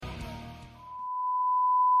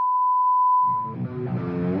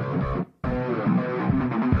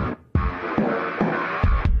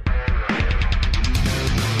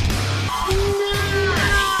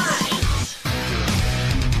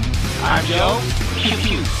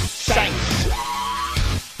Science.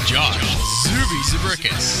 Josh, Zuby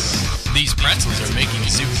Zubrickus. These pretzels are making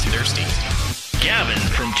Zuby thirsty. Gavin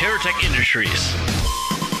from TerraTech Industries.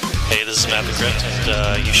 Hey, this is Matt the Crypt,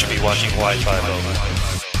 and you should be watching Wi-Fi Mode.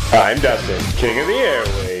 I'm Dustin, king of the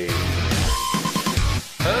airwaves.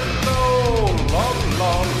 Hello, la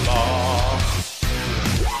la la.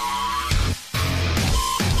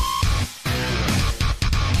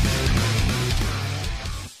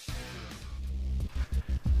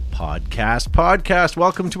 Podcast.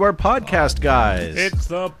 Welcome to our podcast, guys. It's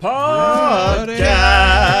the podcast.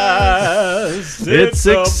 It's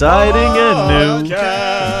exciting and new.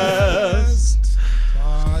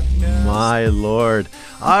 My lord.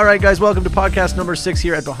 All right, guys, welcome to podcast number 6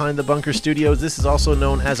 here at Behind the Bunker Studios. This is also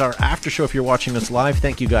known as our after show if you're watching us live.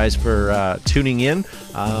 Thank you guys for tuning in.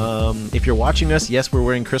 If you're watching us, yes, we're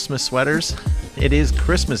wearing Christmas sweaters. It is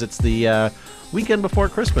Christmas. It's the weekend before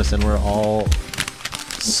Christmas, and we're all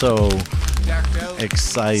so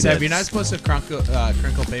excited. Seb, you're not supposed to crinkle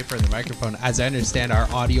paper in the microphone. As I understand, our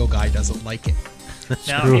audio guy doesn't like it.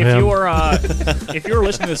 Now, if you're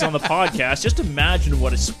listening to this on the podcast, just imagine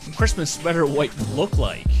what a Christmas sweater might look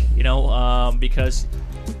like. You know, because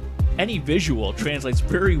any visual translates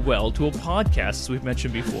very well to a podcast, as we've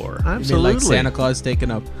mentioned before. Absolutely. You mean like Santa Claus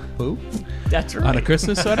taking a poop That's right. on a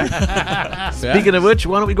Christmas sweater? Speaking of which,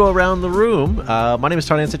 why don't we go around the room? My name is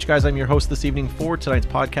Tony Ansich, guys. I'm your host this evening for tonight's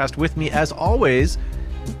podcast. With me, as always,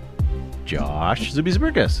 Josh Zuby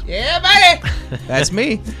Zubrickus. Yeah, buddy! That's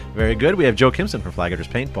me. Very good. We have Joe Kimson from Flaggers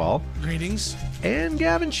Paintball. Greetings. And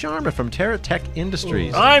Gavin Sharma from TerraTech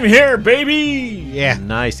Industries. I'm here, baby! Yeah.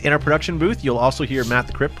 Nice. In our production booth, you'll also hear Matt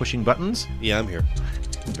the Crypt pushing buttons. Yeah, I'm here.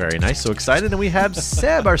 Very nice. So excited. And we have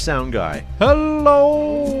Seb, our sound guy.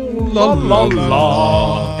 Hello. La, la,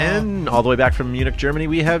 la. And all the way back from Munich, Germany,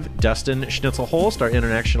 we have Dustin Schnitzelholst, our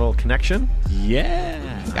international connection. Yeah.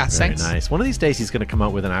 Yeah, Very thanks. nice. One of these days, he's going to come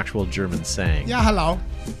out with an actual German saying. Yeah, hello.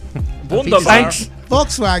 Wunderbar. Thanks.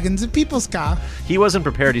 Volkswagen's a people's car. He wasn't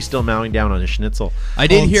prepared. He's still mowing down on his schnitzel. I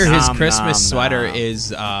did hear his Nom, Christmas nom, sweater nom.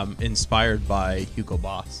 is inspired by Hugo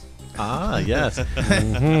Boss. Ah, yes.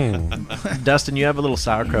 Dustin, you have a little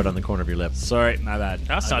sauerkraut on the corner of your lip. Sorry, my bad.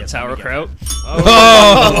 That's not sauerkraut.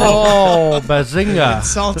 Oh, bazinga.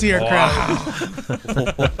 Saltier crowd.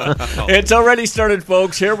 It's already started,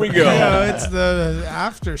 folks. Here we go. Yeah, it's the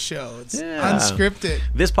after show. It's Yeah. unscripted.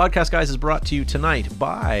 This podcast, guys, is brought to you tonight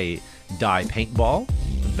by Dye Paintball,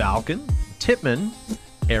 Valken, Tippmann,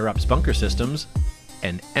 Air Ups Bunker Systems,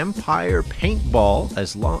 and Empire Paintball,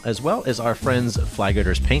 as well as our friends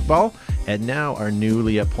Flaggers Paintball, and now our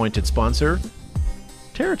newly appointed sponsor,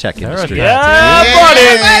 TerraTech Industries.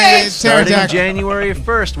 Yeah, Starting TerraTech. January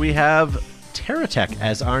 1st, we have TerraTech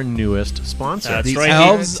as our newest sponsor. That's These right.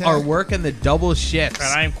 elves TerraTech. are working the double shifts And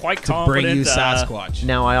I'm quite to confident. bring you Sasquatch.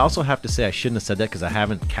 Now, I also have to say I shouldn't have said that because I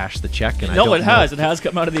haven't cashed the check. And I No, don't it has. know. It has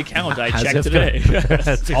come out of the account. I Has checked it? today.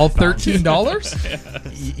 All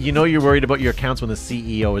 $13? You know you're worried about your accounts when the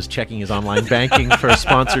CEO is checking his online banking for a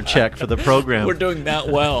sponsored check for the program. We're doing that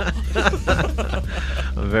well.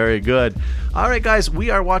 Very good. All right, guys, we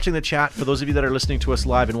are watching the chat. For those of you that are listening to us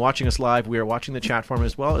live and watching us live, we are watching the chat form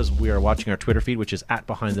as well as we are watching our Twitter feed, which is at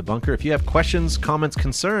Behind the Bunker. If you have questions, comments,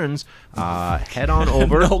 concerns, head on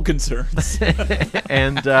over. No concerns.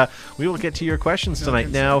 And we will get to your questions tonight.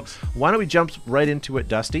 Now, why don't we jump right into it,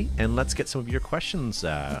 Dusty, and let's get some of your questions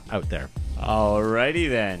out there. Alrighty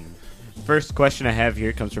then. First question I have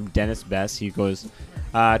here comes from Dennis Bess. He goes,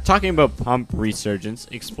 talking about pump resurgence,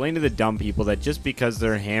 explain to the dumb people that just because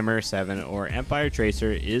their Hammer 7 or Empire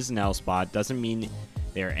Tracer is an L-Spot doesn't mean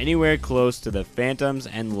they are anywhere close to the Phantoms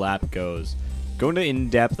and Lapgos. Go into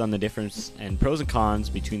in-depth on the difference and pros and cons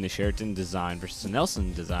between the Sheraton design versus the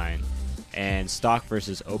Nelson design and stock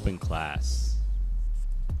versus open class.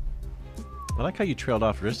 I like how you trailed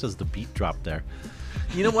off just as the beat dropped there.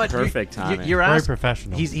 You know what? Perfect timing. You're Very asking.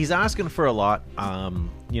 professional. He's asking for a lot.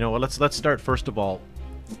 You know, let's start first of all.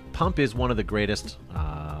 Pump is one of the greatest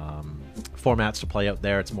formats to play out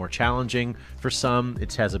there. It's more challenging for some.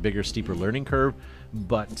 It has a bigger, steeper learning curve.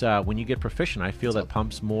 But when you get proficient, I feel that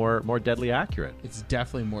Pump's more deadly accurate. It's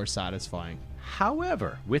definitely more satisfying.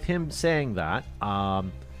 However, with him saying that,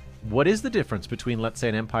 what is the difference between, let's say,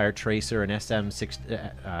 an Empire Tracer, an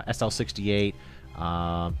SL68,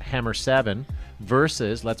 Hammer 7,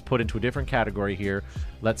 versus, let's put into a different category here,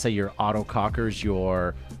 let's say your autocockers,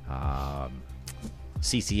 your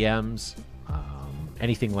CCMs,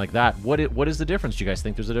 anything like that. What is the difference? Do you guys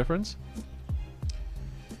think there's a difference?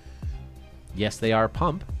 Yes, they are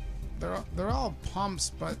pump. They're all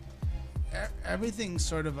pumps, but everything's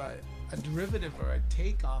sort of a derivative or a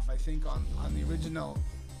takeoff, I think, on the original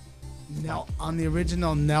on the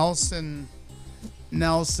original Nelson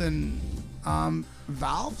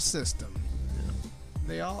valve system.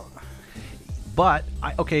 They all. But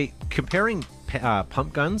comparing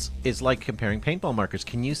pump guns is like comparing paintball markers.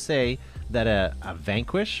 Can you say that a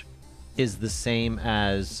Vanquish is the same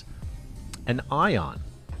as an Ion?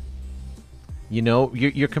 You know,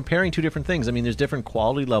 you're comparing two different things. I mean, there's different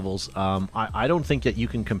quality levels. I don't think that you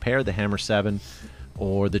can compare the Hammer 7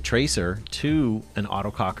 or the Tracer to an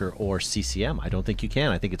autococker or CCM. I don't think you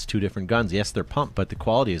can. I think it's two different guns. Yes, they're pumped, but the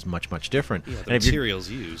quality is much, much different. Yeah, the materials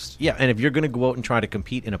used. Yeah, and if you're going to go out and try to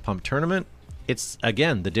compete in a pump tournament, it's,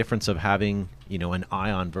 again, the difference of having, you know, an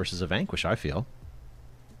Ion versus a Vanquish, I feel.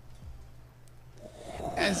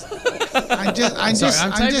 I'm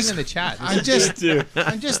typing in the chat.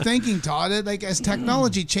 I'm just thinking, Todd. Like, as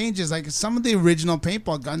technology changes, like some of the original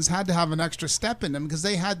paintball guns had to have an extra step in them because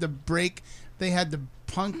they had to break, they had to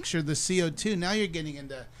puncture the CO2. Now you're getting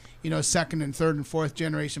into, you know, second and third and fourth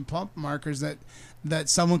generation pump markers that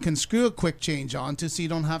someone can screw a quick change onto, so you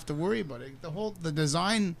don't have to worry about it.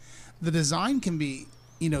 The design can be,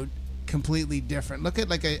 you know, completely different. Look at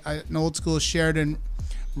like an old school Sheridan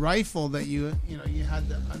rifle that you had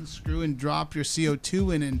to unscrew and drop your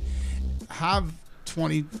CO2 in and have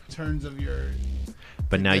 20 turns of your.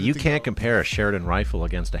 But now you can't compare a Sheridan rifle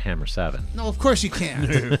against a Hammer 7. No, of course you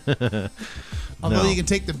can't. Although you can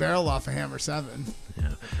take the barrel off a Hammer 7.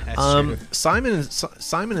 Yeah.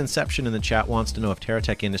 Simon Inception in the chat wants to know if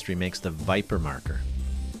TerraTech Industry makes the Viper marker.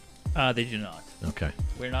 They do not. Okay.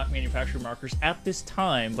 We're not manufacturing markers at this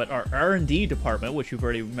time, but our R&D department, which you've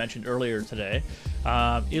already mentioned earlier today,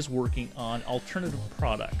 is working on alternative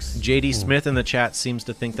products. JD Smith in the chat seems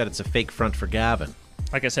to think that it's a fake front for Gavin.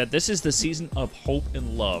 Like I said, this is the season of hope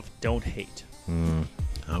and love. Don't hate.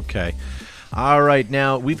 Okay. All right.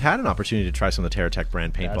 Now, we've had an opportunity to try some of the TerraTech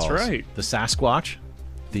brand paintballs. That's right. The Sasquatch,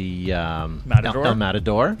 the Matador. El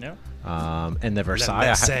Matador, Yeah. And the Versailles.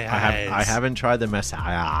 I haven't tried the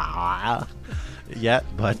Messiah yet,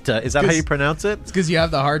 but is that how you pronounce it? It's because you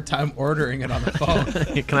have the hard time ordering it on the phone.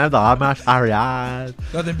 Can I have the Messiah?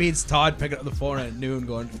 Nothing beats Todd picking up the phone at noon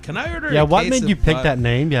going, can I order Yeah, a what case made of, you pick that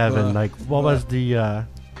name, Gavin? Like, what was the...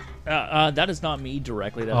 That is not me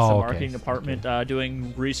directly. That's the marketing department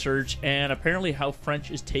doing research, and apparently how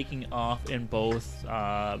French is taking off in both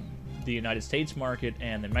the United States market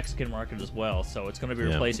and the Mexican market as well. So it's going to be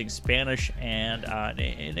replacing Spanish and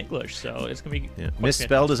in English. So it's going to be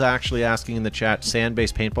Misspelled is actually asking in the chat,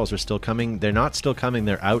 sand-based paintballs are still coming. They're not still coming.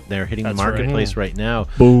 They're out there hitting the marketplace right now.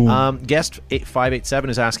 Boom. Guest 587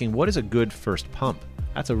 is asking, what is a good first pump?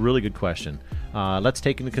 That's a really good question. Let's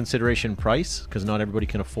take into consideration price, because not everybody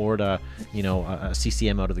can afford a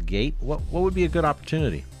CCM out of the gate. What would be a good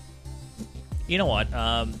opportunity? You know what?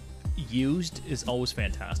 Used is always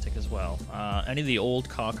fantastic as well. Any of the old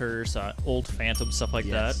Cockers, old Phantoms, stuff like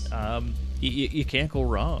that, you can't go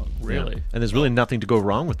wrong, really. Yeah. And there's really nothing to go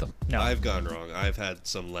wrong with them. No. I've gone wrong. I've had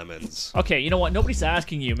some lemons. Okay, you know what? Nobody's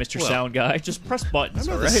asking you, Mr. Sound Guy. Just press buttons,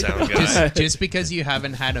 I'm all not right? the sound guy. just because you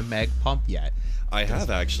haven't had a Meg pump yet. I have,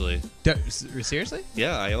 actually. Seriously?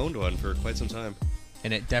 Yeah, I owned one for quite some time.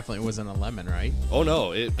 And it definitely wasn't a lemon, right? Oh,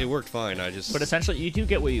 no. It worked fine. But essentially, you do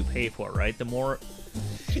get what you pay for, right? The more...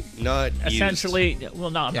 Not essentially used. Well,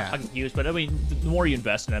 not used, but I mean, the more you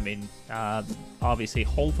invest in, I mean, obviously,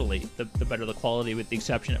 hopefully, the better the quality, with the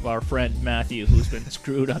exception of our friend Matthew, who's been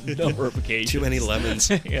screwed on a number of occasions. Too many lemons.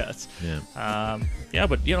 Yes. Yeah.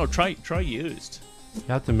 But try used. You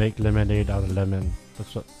have to make lemonade out of lemon.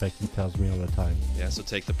 That's what Becky tells me all the time. Yeah, so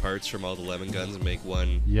take the parts from all the lemon guns and make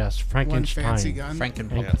one. Yes, Frankenstein. One fancy gun.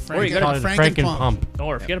 Frankenpump. Or you got a Frankenpump.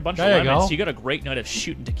 Or if you get a bunch There of you lemons, go. you got a great night of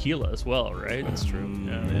shooting tequila as well, right? That's true.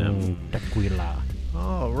 Tequila.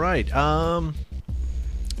 All right. AOS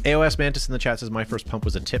Mantis in the chat says, my first pump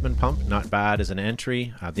was a Tippmann pump. Not bad as an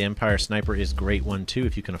entry. The Empire Sniper is a great one, too,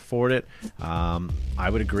 if you can afford it. I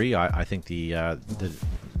would agree. I think the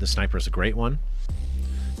Sniper is a great one.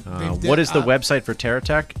 What is the website for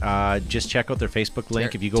TerraTech? Just check out their Facebook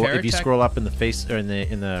link. If you scroll up in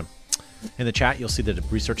the in the chat, you'll see the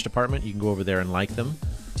research department. You can go over there and like them.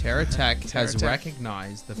 TerraTech has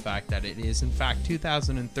recognized the fact that it is in fact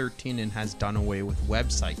 2013 and has done away with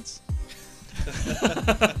websites.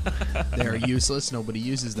 They're useless. Nobody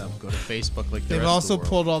uses them. Go to Facebook like the They've rest also of the world.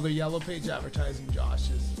 pulled all the Yellow Page advertising, Josh,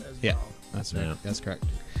 as well. That's right. That's correct.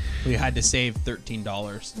 We had to save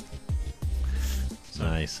 $13.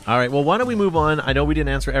 Nice. All right. Well, why don't we move on? I know we didn't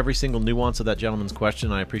answer every single nuance of that gentleman's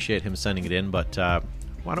question. I appreciate him sending it in, but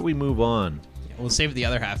why don't we move on We'll save the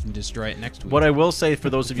other half and destroy it next week. What I will say for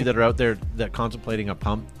those of you that are out there that contemplating a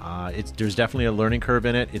pump, there's definitely a learning curve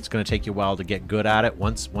in it. It's going to take you a while to get good at it.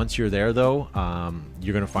 Once you're there, though,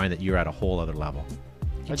 you're going to find that you're at a whole other level.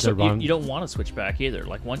 So you don't want to switch back either.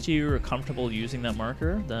 Like once you're comfortable using that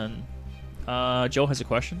marker, then Joe has a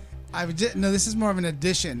question. No, this is more of an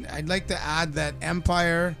addition. I'd like to add that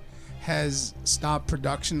Empire has stopped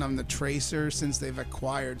production on the Tracer since they've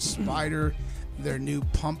acquired Spider. Their new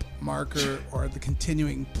pump marker, or the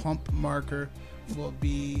continuing pump marker, will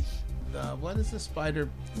be what is the Spider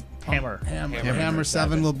pump? Hammer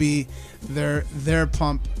 7 will be their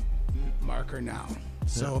pump marker now.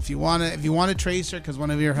 So if you want a Tracer, because one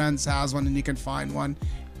of your friends has one and you can find one,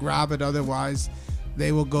 grab it. Otherwise,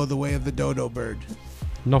 they will go the way of the dodo bird.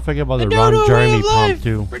 Don't forget about the Ron Jeremy pump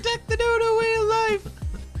too. Protect the dodo way of life.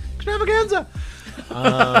 Extravaganza.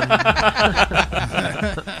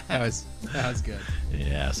 That was good.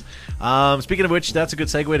 Yes. Speaking of which, that's a good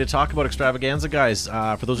segue to talk about Extravaganza, guys.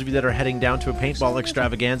 For those of you that are heading down to a paintball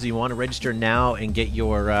Extravaganza, you want to register now and get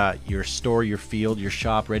your store, your field, your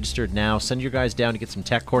shop registered now. Send your guys down to get some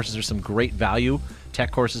tech courses. There's some great value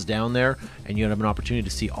tech courses down there, and you have an opportunity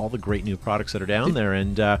to see all the great new products that are down there.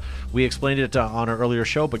 And we explained it on our earlier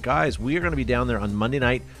show, but guys, we are going to be down there on Monday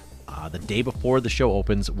night, the day before the show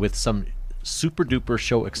opens, with some super duper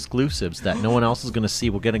show exclusives that no one else is going to see.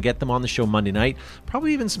 We're going to get them on the show Monday night,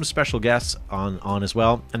 probably even some special guests on as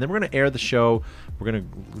well, and then we're going to air the show. We're going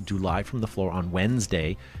to do live from the floor on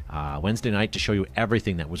Wednesday night to show you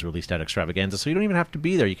everything that was released at Extravaganza, so you don't even have to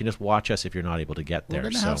be there. You can just watch us if you're not able to get there. We're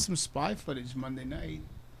going to have some spy footage Monday night.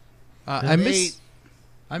 I missed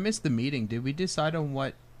the meeting. Did we decide on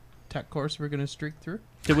what tech course we're going to streak through?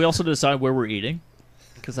 Did we also decide where we're eating?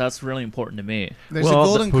 Because that's really important to me. There's a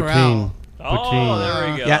Golden Corral. Oh,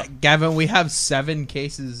 there we go. Yeah, Gavin, we have 7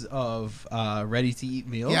 cases of ready-to-eat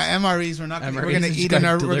meals. Yeah, MREs. We're going to eat in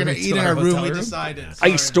our room. We decided.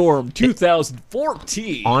 Ice Storm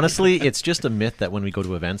 2014. Honestly, it's just a myth that when we go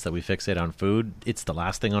to events that we fixate on food. It's the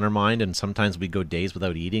last thing on our mind, and sometimes we go days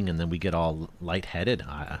without eating, and then we get all lightheaded.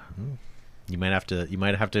 You might have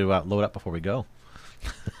to load up before we go.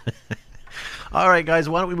 All right, guys,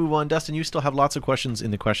 why don't we move on? Dustin, you still have lots of questions in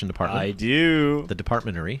the question department. I do. The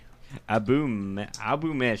departmentary.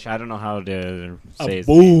 Abumich, I don't know how to say his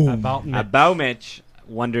name. Abumich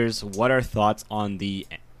wonders what our thoughts on the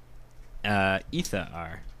ETHA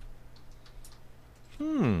are.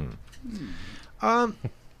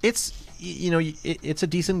 It's it's a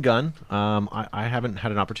decent gun. I haven't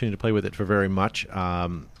had an opportunity to play with it for very much.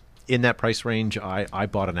 In that price range, I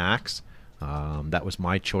bought an Axe. That was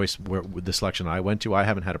my choice with the selection I went to. I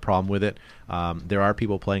haven't had a problem with it. There are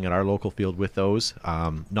people playing at our local field with those.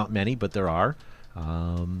 Not many, but there are.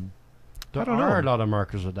 There are a lot of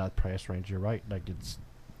markers at that price range. You're right. Like, it's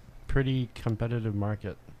pretty competitive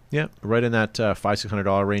market. Yeah, right in that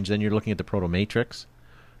 $500-600 range. Then you're looking at the Proto Matrix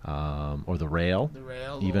or the Rail.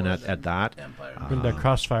 Even at that. The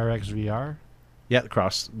Crossfire XVR. Yeah, the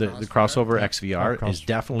Crossover XVR is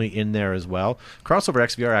definitely in there as well. Crossover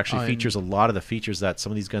XVR actually features a lot of the features that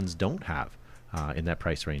some of these guns don't have in that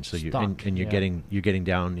price range. So you're getting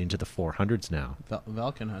down into the 400s now.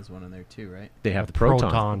 Valken has one in there too, right? They have the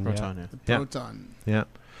Proton. The Proton. Yeah.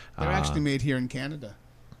 They're actually made here in Canada.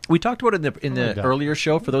 We talked about it in the earlier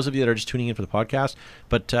show, for those of you that are just tuning in for the podcast,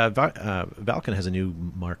 but Valken has a new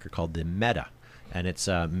marker called the Meta, and it's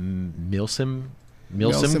Milsim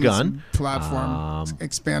gun platform,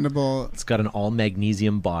 expandable. It's got an all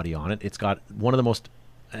magnesium body on it. It's got one of the most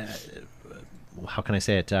how can I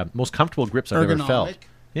say it, most comfortable grips I've ever felt.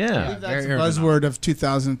 Yeah, I believe that's the buzzword of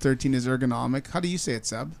 2013 is ergonomic. How do you say it,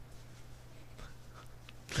 Seb?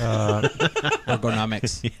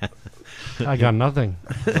 Ergonomics. Yeah. I got nothing.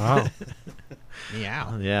 Wow.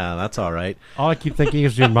 Meow. Yeah, that's all right. All I keep thinking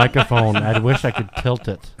is your microphone. I wish I could tilt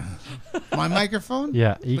it. My microphone?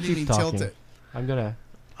 Yeah, what do you mean talking. tilt it? I'm gonna.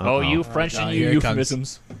 Oh, you French and you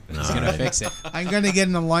euphemisms. He's gonna fix it. I'm gonna get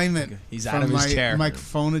an alignment. He's out of his chair.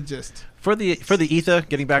 Microphoneagist. For the ETHA,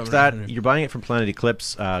 getting back to that, you're buying it from Planet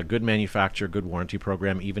Eclipse. Good manufacturer, good warranty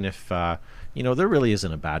program. Even if there really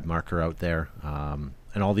isn't a bad marker out there,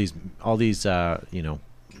 and all these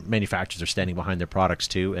manufacturers are standing behind their products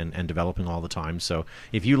too, and developing all the time. So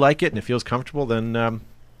if you like it and it feels comfortable, then Yeah,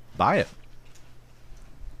 buy it.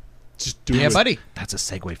 buddy. That's a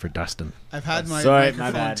segue for Dustin. I've had my microphone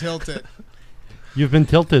microphone tilted. You've been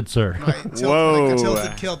tilted, sir. Whoa. Like a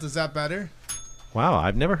tilted kilt. Is that better? Wow,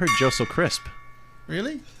 I've never heard Joe so crisp.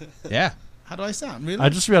 Really? Yeah. How do I sound? Really? I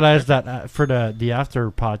just realized that for the after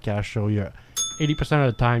podcast show, 80%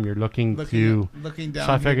 of the time you're looking looking down.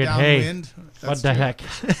 So I figured, hey, downwind. what That's the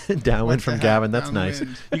true. heck? Downwind from Gavin. That's nice.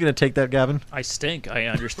 Downwind. You gonna take that, Gavin? I stink. I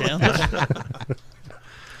understand that.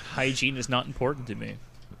 Hygiene is not important to me.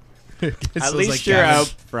 At least you're out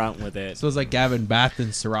front with it. So it's like Gavin bathed in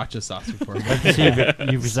sriracha sauce before. Let's see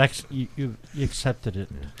if you've accepted it.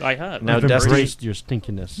 I have. Now, You've Dusty, embraced your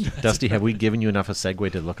stinkiness. Dusty, have we given you enough a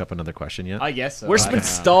segue to look up another question yet? I guess so. We're been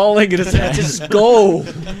stalling. Just go.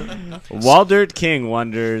 Waldert King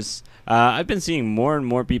wonders, I've been seeing more and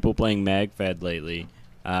more people playing MagFed lately.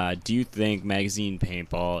 Do you think magazine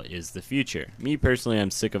paintball is the future? Me personally, I'm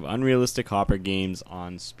sick of unrealistic hopper games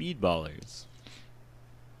on speedballers.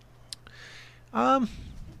 I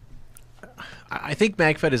think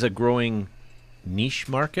MagFed is a growing niche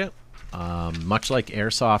market. Much like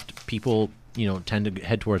Airsoft, people tend to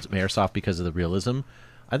head towards Airsoft because of the realism.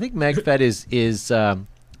 I think MagFed is I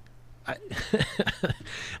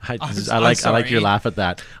like your laugh at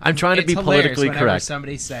that. I'm trying to be politically correct.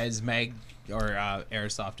 Somebody says Mag or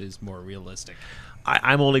Airsoft is more realistic.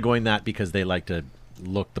 I'm only going that because they like to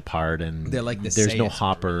look the part and they like there's no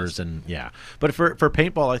hoppers and But for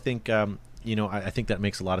paintball, I think I think that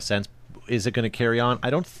makes a lot of sense. Is it going to carry on?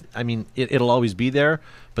 It'll always be there,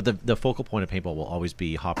 but the focal point of paintball will always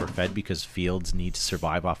be hopper fed because fields need to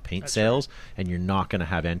survive off paint sales, and you're not going to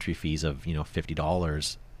have entry fees of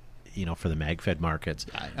 $50, for the MagFed markets.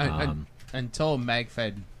 Until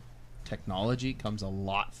MagFed technology comes a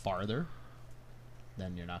lot farther,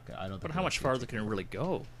 then you're not. I don't. But how much farther can it really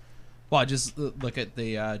go? Well, just look at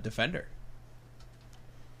the Defender.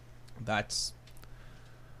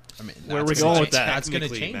 Where are we going with that? That's going to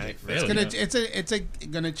change it. It's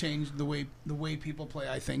going to change the way people play.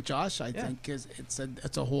 I think, Josh. I think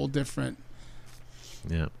it's a whole different.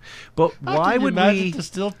 Yeah, but How why can you would imagine we to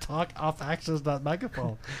still talk off axis that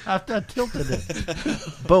microphone after I tilted it?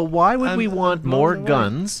 But why would we I'm want blown more away.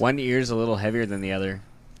 guns? One ear's a little heavier than the other.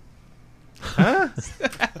 Huh?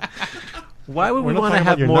 Why would We're we not want to talking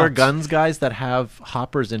have about your more nuts. guns, guys, that have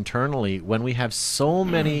hoppers internally when we have so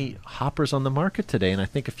many hoppers on the market today? And I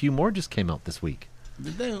think a few more just came out this week.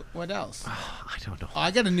 Did they? What else? I don't know. I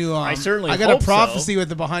got a new. I certainly I got hope a prophecy so. with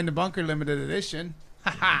the Behind the Bunker limited edition.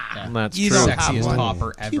 That's You true. don't Sexiest have one.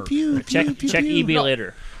 hopper ever. Pew, pew, Check pew, pew, check pew. eBay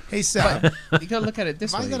later. Hey, Seb. You gotta look at it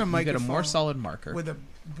this If I way. got a You get a more microphone solid marker. with a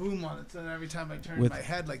boom on it, so every time I turn With- my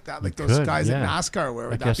head like that, You like those could, guys yeah. at NASCAR wear,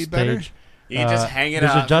 would Like that a be better? stage, You just hang it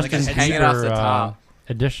there's off. a Justin like hang it off the Bieber, top.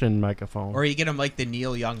 edition microphone. Or you get them like the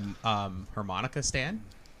Neil Young harmonica stand.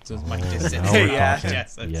 So it's mic just now we're Yeah, talking.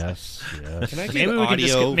 yes, yes. Can I Maybe get we can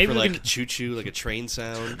audio maybe for we like can- choo-choo, like a train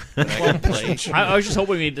sound that I can play? I was just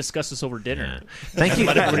hoping we'd discuss this over dinner. Thank you.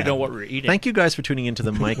 Let everybody know what we're eating. Thank you guys for tuning into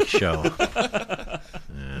the Mike Show.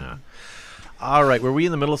 Yeah. All right, were we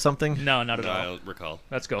in the middle of something? No, not at No, I all. don't recall.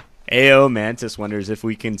 Let's go. AO Mantis wonders if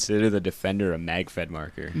we consider the Defender a MagFed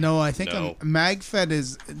marker. No, I think No. MagFed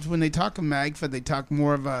is when they talk of MagFed, they talk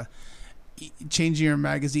more of a changing your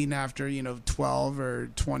magazine after 12 or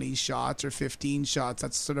 20 shots or 15 shots.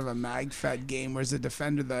 That's sort of a MagFed game. Whereas the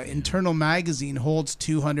Defender, the internal magazine holds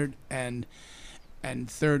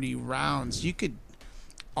 230 rounds. You could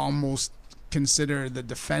almost consider the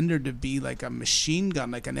Defender to be like a machine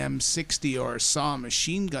gun, like an M60 or a SAW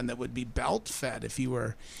machine gun that would be belt fed if you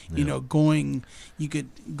were, going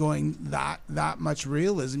that much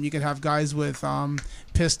realism. You could have guys with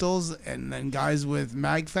pistols and then guys with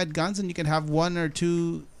mag fed guns, and you could have one or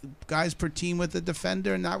two guys per team with the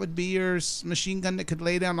Defender, and that would be your machine gun that could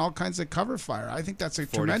lay down all kinds of cover fire. I think that's a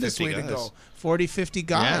 40, tremendous 50 way to guys. go. 40, 50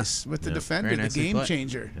 guys with the Yeah. Defender, Very the nicely game put.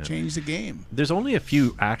 changer. Change the game. There's only a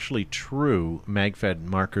few actually true MagFed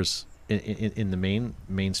markers in the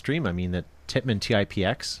mainstream. I mean, that Tippmann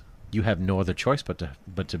TIPX, you have no other choice but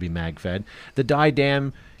to be MagFed. The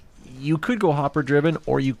Dam, you could go hopper driven,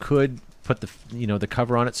 or you could put the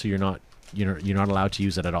cover on it so you're not allowed to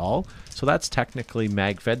use it at all. So that's technically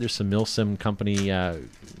MagFed. There's some Milsim company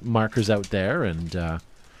markers out there, and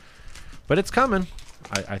but it's coming.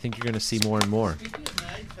 I think you're going to see more and more. Speaking of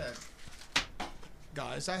MagFed,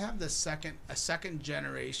 guys, I have a second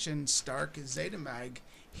generation Stark Zeta Mag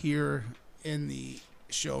here in the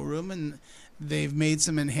showroom, and they've made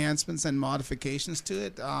some enhancements and modifications to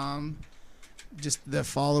it. Just the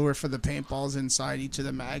follower for the paintballs inside each of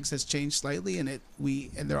the mags has changed slightly, and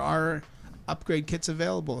there are upgrade kits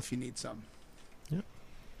available if you need some.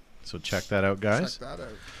 So check that out, guys. Check that out.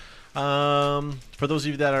 For those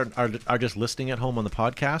of you that are just listening at home on the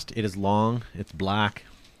podcast, it is long, it's black,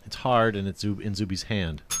 it's hard, and it's in Zuby's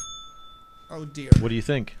hand. Oh dear. What do you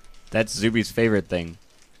think? That's Zuby's favorite thing.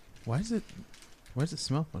 Why does it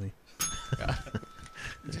smell funny?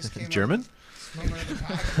 It just came German? Out of the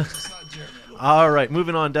package. It's not All right,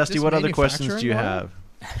 moving on, Dusty. This What other questions do you manufacturing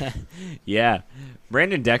have? Yeah.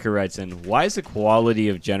 Brandon Decker writes in, why is the quality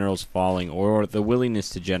of generals falling or the willingness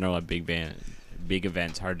to general at big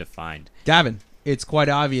events hard to find? Gavin, it's quite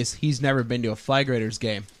obvious he's never been to a Flag Raiders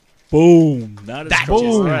game. Boom. That is That correct.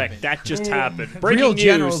 just Correct. That just happened. Breaking Real news.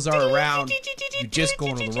 generals are around. You just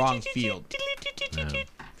go to the wrong field.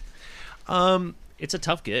 It's a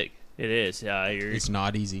tough gig. It is. It's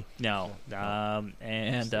not easy. No.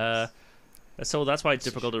 So that's why it's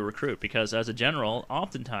difficult to recruit, because as a general,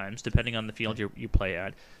 oftentimes, depending on the field you play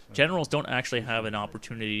at, generals don't actually have an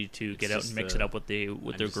opportunity to get out and mix it up with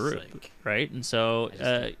their group, right? And so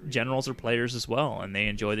generals are players as well, and they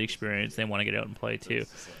enjoy the experience. They want to get out and play too.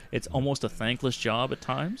 It's almost a thankless job at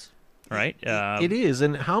times, right? It is.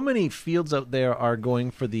 And how many fields out there are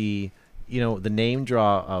going for the name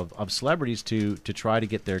draw of celebrities to try to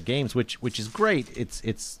get their games, which is great.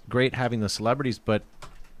 It's great having the celebrities, but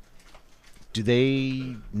do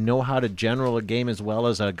they know how to general a game as well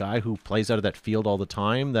as a guy who plays out of that field all the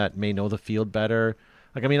time that may know the field better?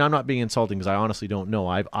 Like, I mean, I'm not being insulting because I honestly don't know.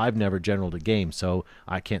 I've never generaled a game, so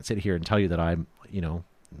I can't sit here and tell you that I'm, that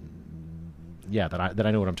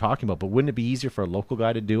I know what I'm talking about. But wouldn't it be easier for a local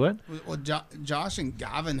guy to do it? Well, Josh and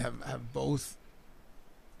Gavin have both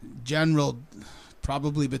generaled,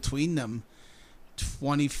 probably between them,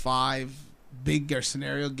 25 bigger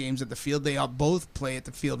scenario games at the field. They all both play at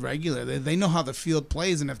the field regularly. They know how the field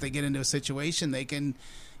plays, and if they get into a situation, they can,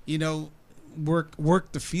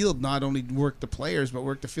 work the field. Not only work the players, but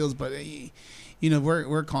work the fields. But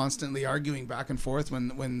we're constantly arguing back and forth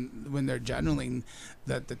when they're generaling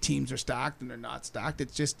that the teams are stacked and they're not stacked.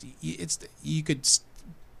 It's just you could,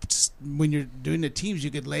 when you're doing the teams,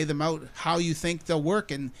 you could lay them out how you think they'll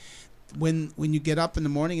work, and when you get up in the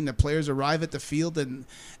morning and the players arrive at the field and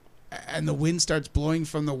the wind starts blowing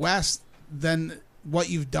from the west, then what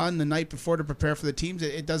you've done the night before to prepare for the teams,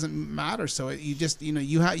 it doesn't matter. So you just,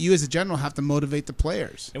 you as a general have to motivate the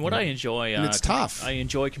players. And what I enjoy, and it's tough. I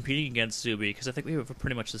enjoy competing against Zuby because I think we have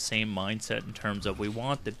pretty much the same mindset in terms of we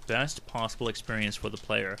want the best possible experience for the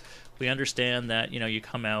player. We understand that, you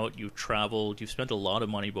come out, you've traveled, you've spent a lot of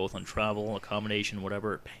money both on travel, accommodation,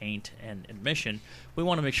 whatever, paint, and admission. We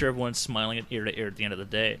want to make sure everyone's smiling at ear to ear at the end of the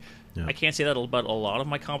day. Yeah. I can't say that about a lot of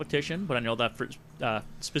my competition, but I know that for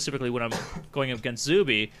specifically when I'm going up against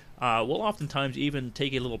Zuby, we'll oftentimes even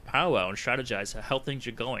take a little powwow and strategize how things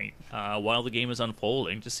are going while the game is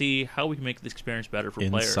unfolding to see how we can make this experience better for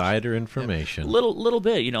players. Insider information. Little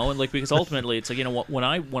bit, and because ultimately it's like, when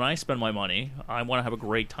I spend my money, I want to have a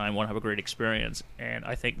great time, want to have a great experience, and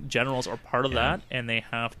I think generals are part of that, and they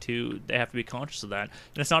have to be conscious of that.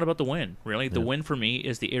 And it's not about the win, really. The win for me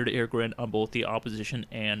is the ear-to-ear grin on both the opposition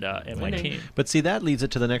and my team. But see, that leads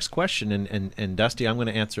it to the next question, and Dusty, I'm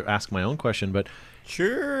going to ask my own question, but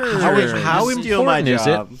sure. How important is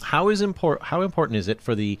it? How important is it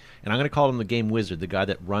for the, and I'm going to call him the game wizard, the guy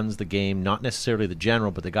that runs the game, not necessarily the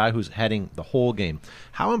general, but the guy who's heading the whole game.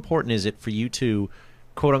 How important is it for you to,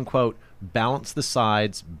 quote unquote, balance the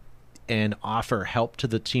sides and offer help to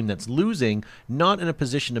the team that's losing, not in a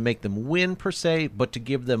position to make them win per se, but to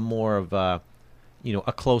give them more of a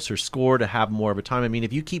closer score, to have more of a time? I mean,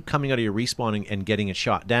 if you keep coming out of your respawn and getting a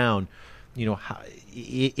shot down,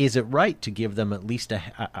 is it right to give them at least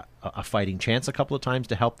a fighting chance a couple of times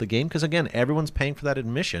to help the game? Because again, everyone's paying for that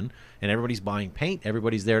admission, and everybody's buying paint.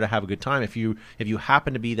 Everybody's there to have a good time. If you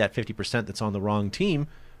happen to be that 50% that's on the wrong team,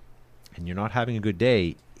 and you're not having a good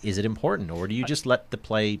day, is it important, or do you just let the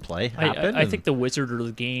play happen? I think the wizard or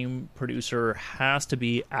the game producer has to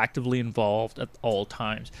be actively involved at all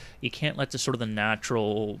times. You can't let the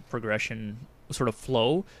natural progression sort of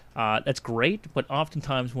flow. That's great, but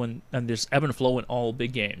oftentimes and there's ebb and flow in all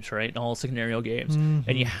big games, right? In all scenario games,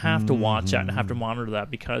 and you have to watch that and have to monitor that,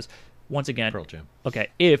 because once again, Pearl Jam. Okay,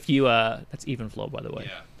 if you that's even flow, by the way.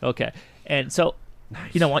 Yeah. Okay, and so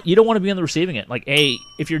you know what? You don't want to be on the receiving end. Like,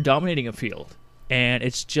 if you're dominating a field and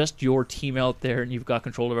it's just your team out there and you've got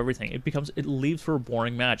control of everything, it leaves for a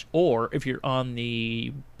boring match. Or if you're on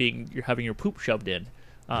you're having your poop shoved in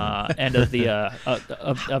end of the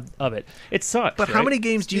of it, it sucks. But right? how many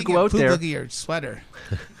games do you go out poop, there? Look at your sweater.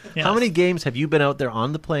 Yes. How many games have you been out there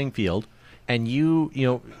on the playing field? And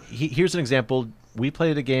here's an example. We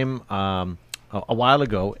played a game a while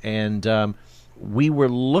ago, and we were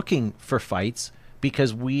looking for fights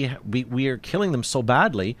because we are killing them so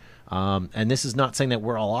badly. And this is not saying that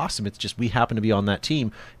we're all awesome. It's just we happen to be on that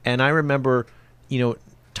team. And I remember,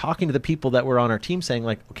 talking to the people that were on our team saying,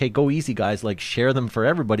 like, okay, go easy, guys. Like, share them for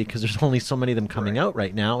everybody because there's only so many of them coming out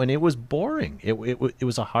right now. And it was boring. It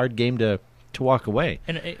was a hard game to to walk away.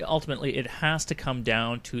 And ultimately, it has to come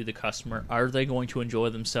down to the customer. Are they going to enjoy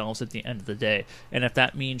themselves at the end of the day? And if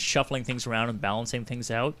that means shuffling things around and balancing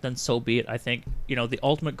things out, then so be it. I think, the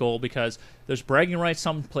ultimate goal, because there's bragging rights,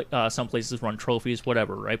 some places run trophies,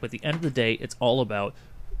 whatever, right? But at the end of the day, it's all about,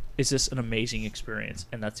 is this an amazing experience?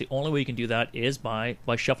 And that's the only way you can do that is by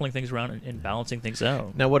shuffling things around and balancing things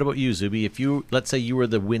out. Now, what about you, Zuby? If let's say you were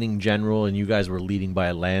the winning general and you guys were leading by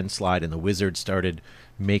a landslide and the Wizards started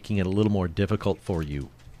making it a little more difficult for you,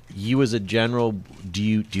 as a general, do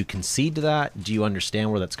you concede to that? Do you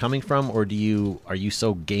understand where that's coming from, or are you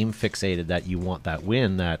so game fixated that you want that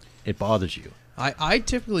win that it bothers you? I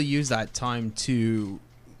typically use that time to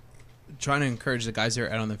try to encourage the guys that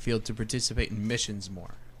are out on the field to participate in missions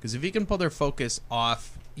more. Because if you can pull their focus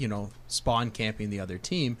off, spawn camping the other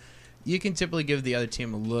team, you can typically give the other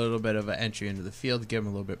team a little bit of an entry into the field, give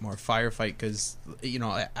them a little bit more firefight. Because,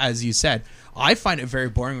 as you said, I find it very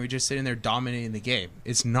boring. We're just sitting there dominating the game.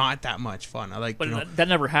 It's not that much fun. I like, but that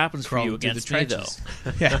never happens for you against me, though.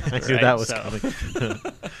 Yeah, I knew that was coming.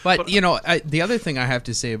 But the other thing I have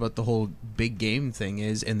to say about the whole big game thing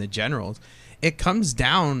is, in the generals, it comes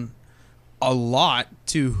down a lot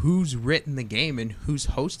to who's written the game and who's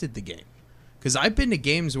hosted the game. Because I've been to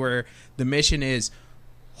games where the mission is,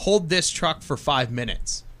 hold this truck for 5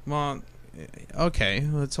 minutes. Well, okay,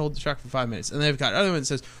 let's hold the truck for 5 minutes. And they've got other one that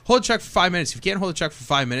says, hold the truck for 5 minutes. If you can't hold the truck for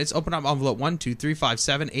 5 minutes, open up envelope 1, 2, 3, 5,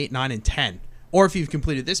 7, 8, 9, and 10. Or if you've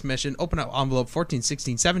completed this mission, open up envelope 14,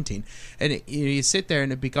 16, 17. And you sit there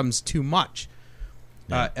and it becomes too much.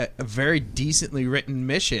 Yeah. A very decently written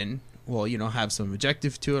mission will, have some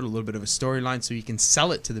objective to it, a little bit of a storyline, so you can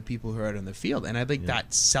sell it to the people who are out on the field. And I think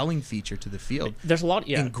that selling feature to the field, there's a lot,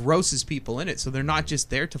 engrosses people in it, so they're not just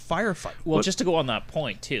there to firefight. Well, just to go on that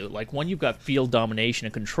point too, like when you've got field domination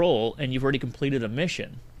and control, and you've already completed a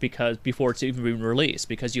mission before it's even been released,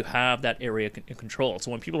 because you have that area in control. So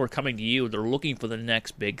when people are coming to you, they're looking for the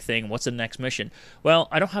next big thing. What's the next mission? Well,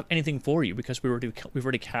 I don't have anything for you because we've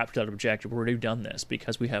already captured that objective. We've already done this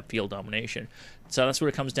because we have field domination. So that's what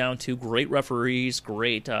it comes down to. Great referees,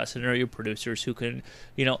 great scenario producers who can,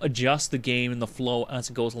 adjust the game and the flow as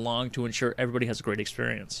it goes along to ensure everybody has a great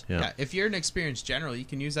experience. Yeah. If you're an experienced general, you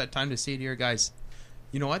can use that time to say to your guys,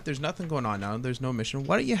 you know what? There's nothing going on now. There's no mission.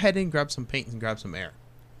 Why don't you head in, grab some paint, and grab some air?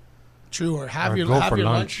 True, or have your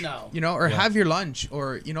lunch now. Have your lunch,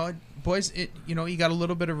 or boys, you got a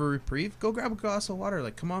little bit of a reprieve. Go grab a glass of water.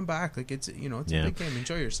 Like, come on back. Like, it's a big game.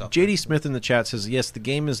 Enjoy yourself. JD Smith in the chat says, yes, the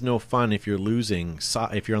game is no fun if you're losing.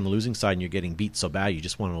 If you're on the losing side and you're getting beat so bad, you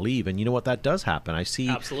just want to leave. And you know what? That does happen. I see.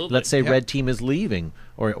 Absolutely. Let's say red team is leaving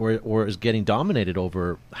or is getting dominated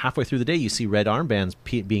over halfway through the day. You see red armbands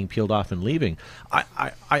being peeled off and leaving.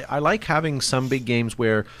 I like having some big games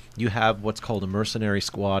where you have what's called a mercenary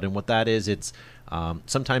squad, and what that is, it's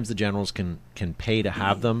sometimes the generals can pay to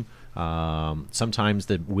have them. Sometimes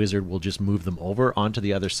the wizard will just move them over onto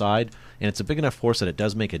the other side, and it's a big enough force that it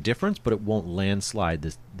does make a difference, but it won't landslide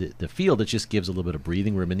the field. It just gives a little bit of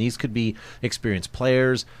breathing room, and these could be experienced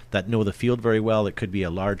players that know the field very well. It could be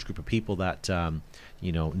a large group of people that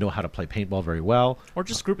know how to play paintball very well, or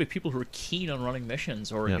just a group of people who are keen on running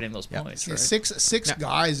missions or getting those points. Right? Six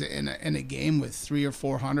guys in a game with 300 or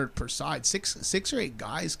 400 per side. Six or eight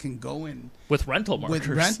guys can go in with rental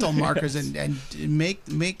markers, and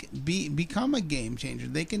become a game changer.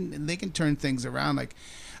 They can turn things around. Like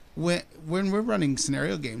when we're running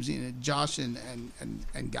scenario games, Josh and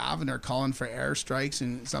Gavin are calling for airstrikes,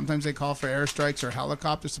 and sometimes they call for airstrikes or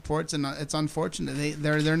helicopter supports, and it's unfortunate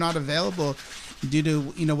they're not available due to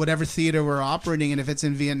whatever theater we're operating in. If it's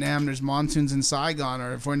in Vietnam, there's monsoons in Saigon,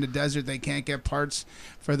 or if we're in the desert, they can't get parts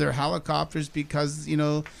for their helicopters because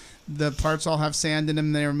the parts all have sand in them.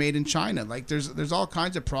 And they're made in China. Like there's all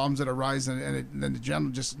kinds of problems that arise, and the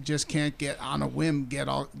general just can't get on a whim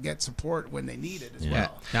get support when they need it as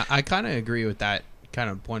well. Now I kind of agree with that kind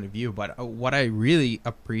of point of view, but what I really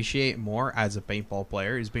appreciate more as a paintball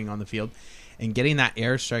player is being on the field and getting that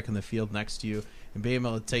airstrike on the field next to you and being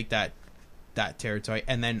able to take that territory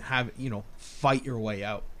and then have fight your way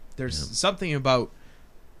out. There's something about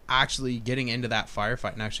actually getting into that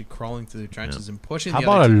firefight and actually crawling through the trenches and pushing. How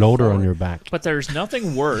about a loader on your back? But there's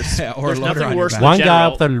nothing worse. Or nothing worse. One guy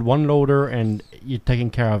up there, one loader, and you're taking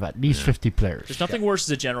care of at least 50 players. There's nothing worse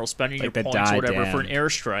as a general spending your points or whatever for an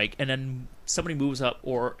airstrike, and then somebody moves up,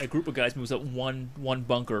 or a group of guys moves up one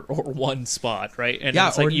bunker or one spot, right? And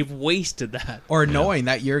it's like you've wasted that. Or knowing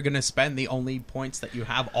that you're going to spend the only points that you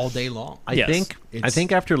have all day long. I think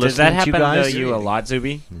after listening does that happen to you guys, to you a lot,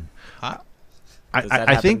 Zuby? Does that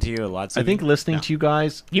I happen think to you a lot, I think Zuby? listening to you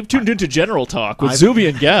guys, You've tuned into General Talk with I've- Zuby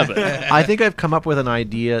and Gavin. I think I've come up with an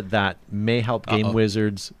idea that may help Game Uh-oh.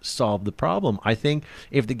 Wizards solve the problem. I think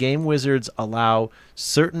if the Game Wizards allow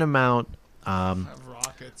certain amount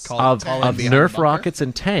Rockets. of behind Nerf bunker? rockets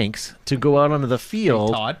and tanks to go out onto the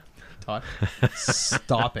field. Todd,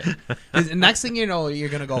 stop it. The next thing you know, you're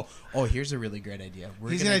gonna go, oh, here's a really great idea.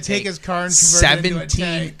 He's gonna take his car and convert it into a 17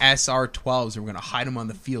 tank. SR12s, and we're gonna hide them on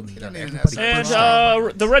the field and have even everybody. have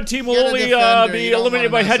And the red team will Get a only defender, be you don't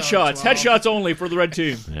eliminated by want an headshots. SR12. Headshots only for the red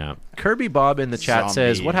team. Yeah. Kirby Bob in the chat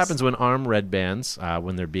says, "What Zombies. happens when arm red bands,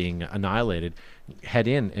 when they're being annihilated, head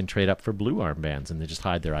in and trade up for blue arm bands and they just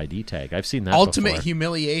hide their ID tag?" I've seen that. Ultimate before.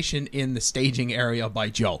 humiliation in the staging area by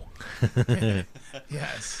Joe.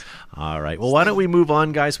 Yes. All right. Well, why don't we move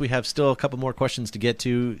on, guys? We have still a couple more questions to get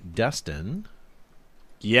to. Dustin.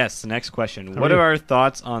 Yes, the next question. How What are are you? our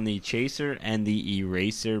thoughts on the Chaser and the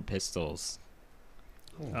Eraser pistols?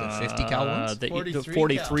 The 50 cal ones? The 43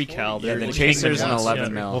 43 cal. cal. Yeah, they're the the Chaser's an Kingdom 11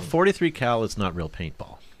 ones, mil. Well, 43 cal is not real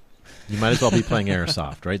paintball. You might as well be playing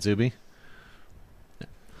airsoft, right, Zuby?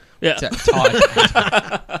 Yeah. Todd.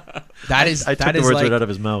 that is I took that the is words like right out of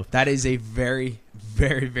his mouth. that is a very,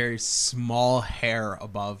 very, very small hair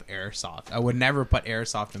above airsoft. I would never put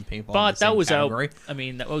airsoft and paintball. in the But same that was category. out. I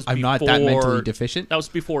mean, that was. I'm before, not that mentally deficient. That was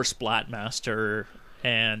before Splatmaster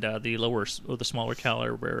and the lower or the smaller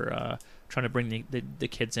caliber were trying to bring the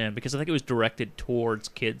kids in, because I think it was directed towards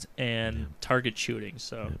kids and target shooting.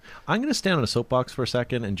 So I'm going to stand on a soapbox for a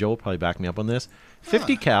second, and Joe will probably back me up on this.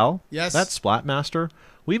 50 cal, Yes. that's Splatmaster.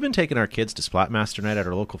 We've been taking our kids to Splatmaster night at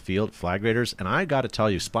our local field, Flag Raiders, and I got to tell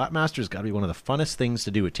you, Splatmaster's got to be one of the funnest things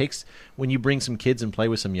to do. It takes, when you bring some kids and play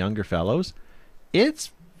with some younger fellows,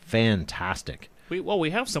 it's fantastic.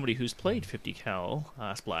 we have somebody who's played 50 cal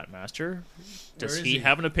Splatmaster. Does Where is he he?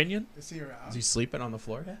 have an opinion? Is he around? Is he sleeping on the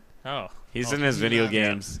floor? Oh, He's in his video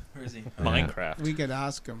games. Where is he? Minecraft. We could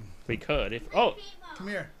ask him. We could. Come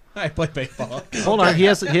here. I play baseball. Hold on, he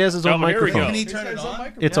has his own Oh, here we go. microphone. Can he turn it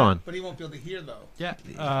on? It's on. But he won't be able to hear though. Yeah.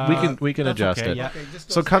 We can that's adjust okay, it. yeah. Okay, just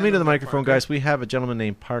go So coming stand to the over there, microphone, Parker. guys, we have a gentleman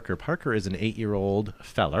named Parker. Parker is an 8-year-old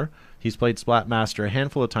feller. He's played Splatmaster a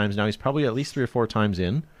handful of times now. He's probably at least 3 or 4 times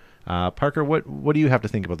in. Parker, what do you have to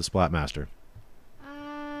think about the Splatmaster?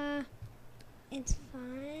 It's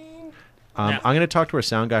fun. I'm going to talk to our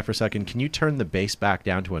sound guy for a second. Can you turn the bass back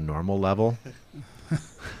down to a normal level?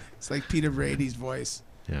 It's like Peter Brady's voice.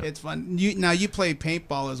 Yeah. It's fun. You play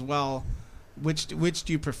paintball as well. Which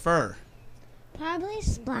do you prefer? Probably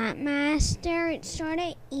Splatmaster. It's sort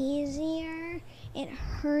of easier. It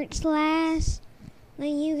hurts less.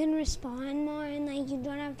 Like you can respond more, and like you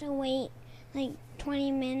don't have to wait like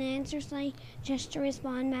 20 minutes or something just to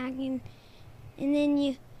respond back, and then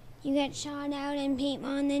you get shot out in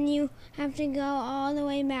paintball, and then you have to go all the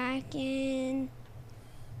way back in,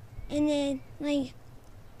 and then like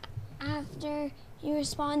after you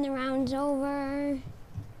respond, the round's over.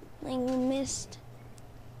 Like you missed.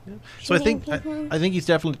 So I think shooting people. I think he's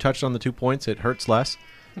definitely touched on the 2 points. It hurts less,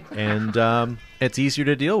 and it's easier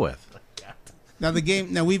to deal with.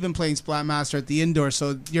 Now we've been playing Splatmaster at the indoor,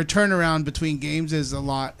 so your turnaround between games is a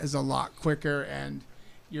lot quicker, and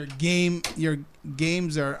your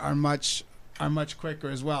games are much quicker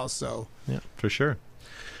as well. So Yeah, for sure.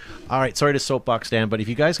 All right, sorry to soapbox stand, but if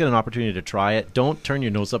you guys get an opportunity to try it, don't turn your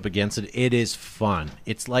nose up against it. It is fun.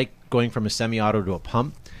 It's like going from a semi-auto to a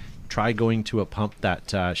pump. Try going to a pump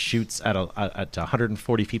that shoots at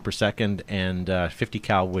 140 feet per second and 50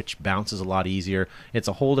 cal, which bounces a lot easier. It's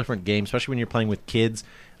a whole different game, especially when you're playing with kids.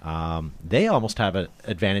 They almost have an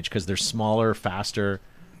advantage because they're smaller, faster.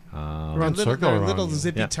 Run little, circle they're around little you.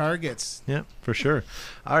 zippy Yeah. targets. Yeah, for sure.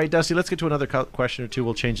 All right, Dusty, let's get to another question or two.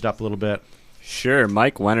 We'll change it up a little bit. Sure.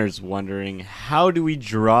 Mike Wenner's wondering, how do we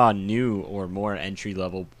draw new or more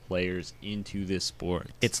entry-level players into this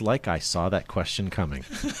sport? It's like I saw that question coming.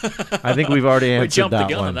 I think we've already We answered jumped the that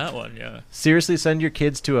gun one. on that one. Yeah. Seriously, send your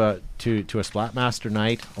kids to a Splatmaster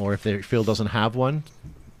night, or if their field doesn't have one,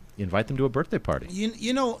 invite them to a birthday party.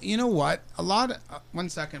 You know what? A lot. Of, 1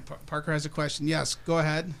 second. Parker has a question. Yes, go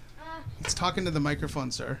ahead. It's talking to the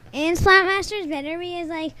microphone, sir. And Splatmaster's better because,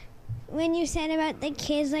 like, when you said about the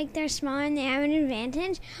kids, like, they're small and they have an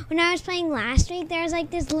advantage. When I was playing last week, there was, like,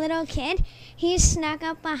 this little kid. He snuck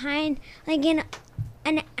up behind, like, an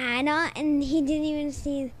adult, and he didn't even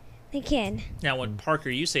see the kid. Now, when Parker,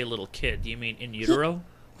 you say little kid, do you mean in utero?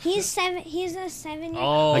 He's 7. He's a 7-year-old.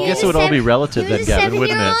 Oh. I guess it would all be relative He was then, a Gavin,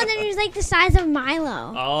 wouldn't 7-year-old, it? and he was, like, the size of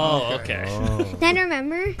Milo. Oh, okay. Then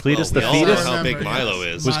remember? Cletus the we all know fetus? how big Milo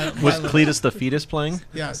is. Was Milo. Cletus the fetus playing?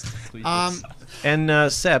 Yes.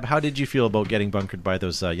 And Seb, how did you feel about getting bunkered by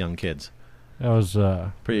those young kids? That was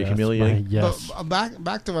pretty humiliating. Yes. But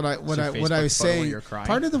back to what I Facebook was photo saying. you're crying.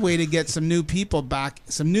 Part of the way to get some new people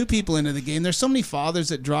into the game. There's so many fathers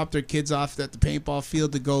that drop their kids off at the paintball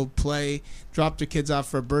field to go play, drop their kids off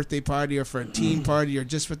for a birthday party or for a team party or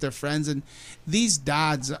just with their friends. And these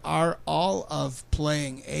dads are all of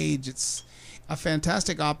playing age. It's a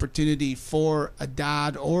fantastic opportunity for a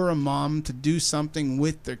dad or a mom to do something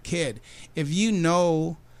with their kid. If you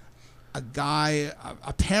know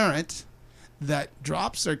a parent that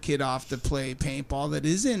drops their kid off to play paintball, that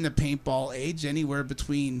is in the paintball age, anywhere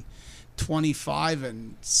between 25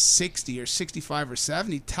 and 60 or 65 or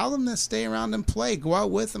 70, tell them to stay around and play. Go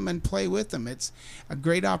out with them and play with them. It's a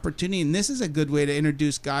great opportunity, and this is a good way to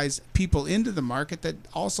introduce people into the market that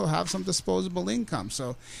also have some disposable income.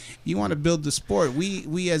 So you want to build the sport.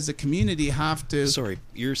 We as a community have to... Sorry,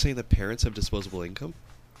 you're saying that parents have disposable income?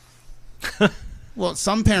 Well,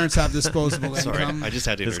 some parents have disposable Sorry, income. I just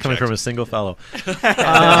had to It's interject. coming from a single fellow.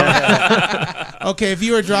 Okay, if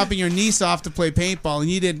you were dropping your niece off to play paintball and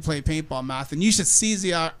you didn't play paintball, Matt, then you should seize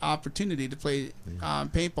the opportunity to play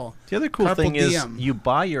paintball. The other cool Carpal thing is diem. you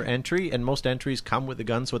buy your entry, and most entries come with a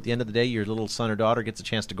gun, so at the end of the day, your little son or daughter gets a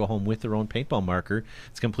chance to go home with their own paintball marker.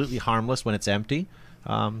 It's completely harmless when it's empty.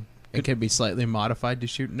 It can be slightly modified to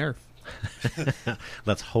shoot Nerf.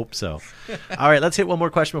 Let's hope so. All right, let's hit one more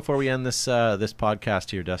question before we end this podcast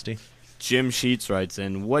here, Dusty. Jim Sheets writes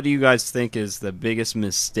in, what do you guys think is the biggest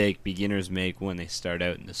mistake beginners make when they start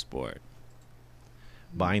out in the sport?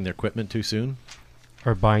 Buying their equipment too soon?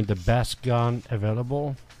 Or buying the best gun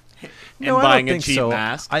available? No, I buying don't a think cheap so.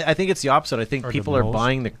 mask? I think it's the opposite. I think Or the people are most?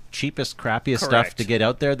 buying the cheapest, crappiest stuff Correct. to get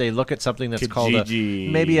out there. They look at something that's called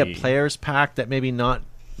Kijiji. maybe a player's pack that maybe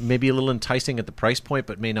a little enticing at the price point,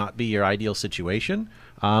 but may not be your ideal situation,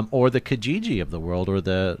 or the Kijiji of the world, or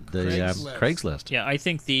the Craigslist. Yeah, I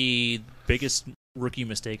think the biggest rookie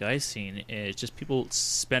mistake I've seen is just people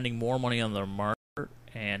spending more money on their marker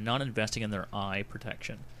and not investing in their eye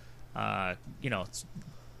protection. It's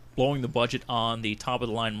blowing the budget on the top of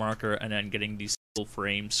the line marker and then getting these full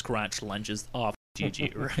frame scratch lenses off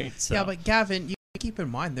GG, right? So. Yeah, but Gavin, you keep in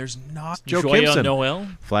mind there's not Joe Joya Kimson, Noel.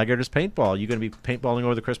 Flag Artist Paintball. You going to be paintballing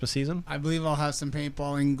over the Christmas season? I believe I'll have some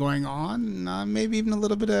paintballing going on, maybe even a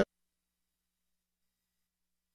little bit of